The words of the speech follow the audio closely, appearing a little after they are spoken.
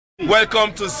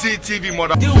Welcome to CTV,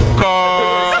 mother.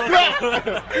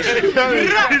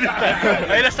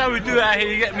 Hey, that's how we do it out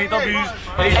here, you get me, W's.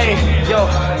 Hey,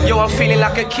 yo, I'm feeling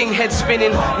like a king, head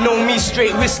spinning. Know me,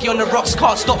 straight whiskey on the rocks,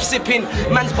 can't stop sipping.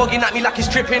 Man's bugging at me like he's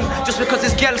tripping. Just because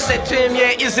his girl said to him, yeah,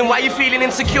 it isn't. Why you feeling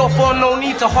insecure for? No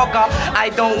need to hog her. I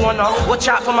don't wanna. Watch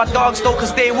out for my dogs though,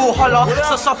 cause they will holler.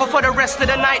 So suffer for the rest of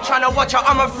the night, trying to watch her.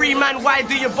 I'm a free man, why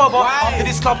do you bother? After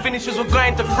this club finishes, we're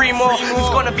going to free more. Who's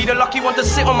gonna be the lucky one to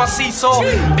sit on my seesaw?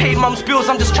 Paid mum's bills,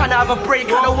 I'm just trying to have a break.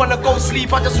 I don't wanna go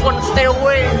sleep, I just wanna stay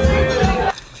away.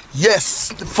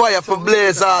 Yes, the fire for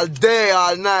blaze all day,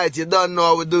 all night. You don't know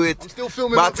how we do it.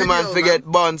 Batman forget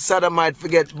bun, Sodomite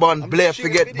forget bun, Blair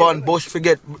forget bun, Bush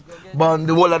forget bun.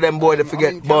 The whole of them boys they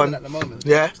forget bun.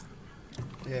 Yeah?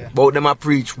 Both them I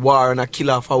preach war and I kill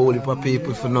off a whole heap of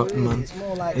people for nothing, man.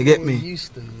 You get me?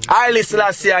 I listen,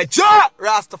 I say,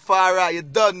 Rastafari, you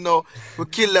don't know. We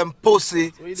kill them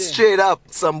pussy straight up.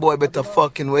 Some boy better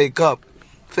fucking wake up.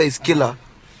 Face killer,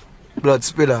 blood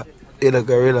spiller. In a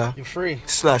gorilla. You're free. /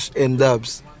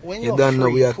 N-Dubz. You don't know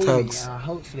we are thugs.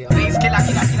 Hopefully. Please, killer.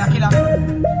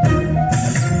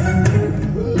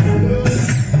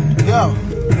 Yo.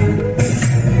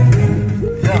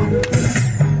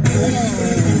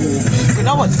 When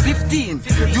I was 15,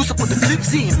 used to put the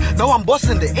clips in. Now I'm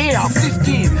busting the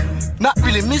AR-15. Not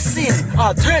really missing.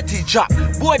 30 drop.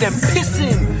 Boy, them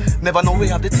pissing. Never know we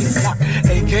have the thing black.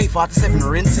 AK-47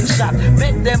 rinsing shot.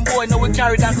 Make them boy know we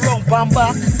carry that wrong pan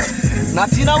back.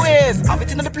 Not in a ways, have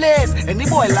it in the place. Any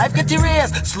boy life get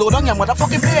erased. Slow down your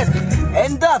motherfucking pace.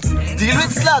 N-Dubz, deal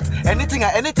with slugs. Anything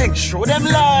or anything, show them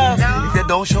love. If you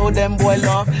don't show them boy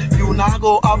love, you not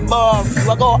go above.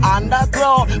 You a go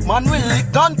underground. Man will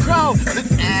lick down crown.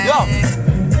 Yo.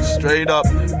 Straight up,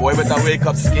 boy better wake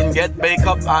up, skin get bake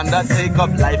up, and that take up,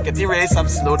 life get erased up,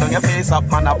 slow down your face up,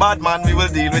 man a bad man, we will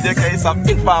deal with your case up,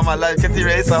 informer life get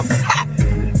erased up.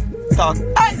 Talk,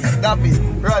 hey, dappy,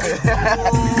 run it.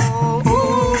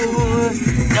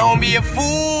 Don't be a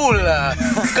fool,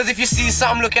 cause if you see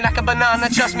something looking like a banana,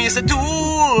 trust me, it's a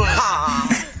tool.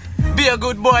 Be a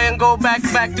good boy and go back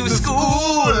to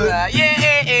school. Yeah.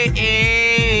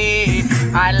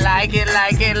 I like it.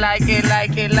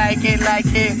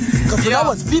 Cause when I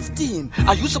was 15,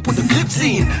 I used to put the clips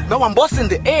in. Now I'm busting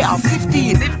the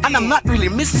AR-15, and I'm not really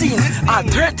missing.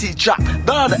 30 drop,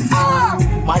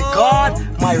 my God,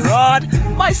 my rod,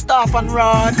 my staff and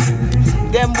rod.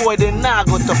 Them boy they now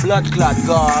go to blood clot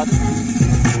God.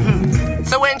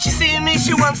 So when she sees me,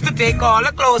 she wants to take all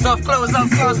her clothes off.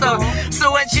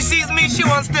 So when she sees me, she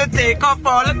wants to take off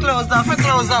all her clothes off.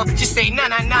 She say, nah.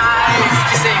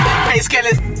 She say, face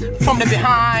killers from the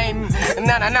behind.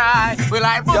 Nah. We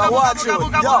like, yo, watch you.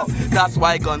 Yo, that's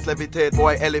why guns levitate,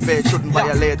 boy, elevate. Shouldn't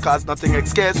violate, cause nothing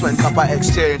escapes when copper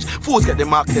exchange. Fools get the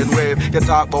mark and wave. You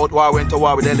talk about war, went to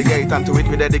war, we delegate. And to it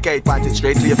we dedicate, point it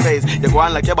straight to your face. You go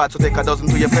on like you're about to take a dozen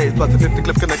to your face. Plus the 50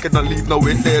 clip connected, not leave no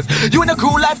witness. You in the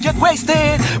crew life get wasted.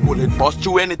 Bullet bust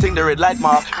through anything, the red light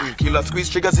mark. We killer squeeze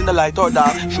triggers in the light or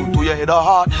dark. Shoot to your head or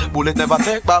heart. Bullet never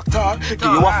take back talk. Give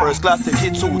you a first class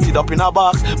ticket, suited up in a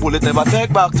box. Bullet never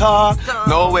take back talk.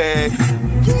 No way.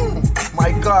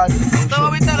 My God.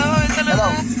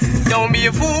 Don't be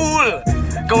a fool.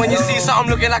 Go when you see something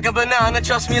looking like a banana,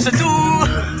 trust me, it's a tool.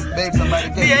 Babe, somebody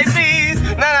please,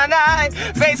 nah.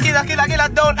 Face killer,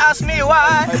 don't ask me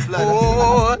why.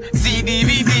 Oh,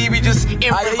 CDVD, we just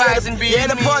improvise and be in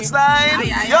the punchline.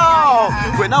 Yo,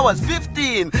 when I was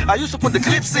 15, I used to put the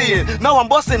clips in. Now I'm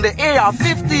busting the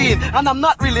AR-15, and I'm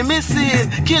not really missing.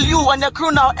 Kill you and your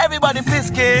crew now, everybody piss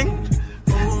king.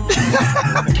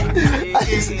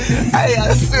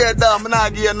 I swear down, I'm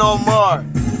not give you no more.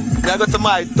 I go to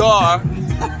my door.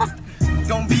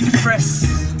 Don't be depressed.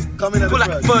 Come in at pull out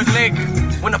the third leg.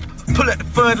 When I pull at the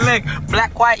third leg,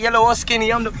 black, white, yellow, or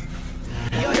skinny, I'm the.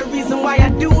 You're the reason why I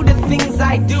do the things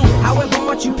I do. However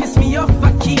much you piss me off,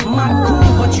 I keep my cool.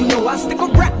 But you know I stick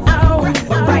around.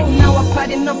 But right now I'm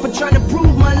fighting up for trying to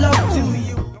prove my love to you.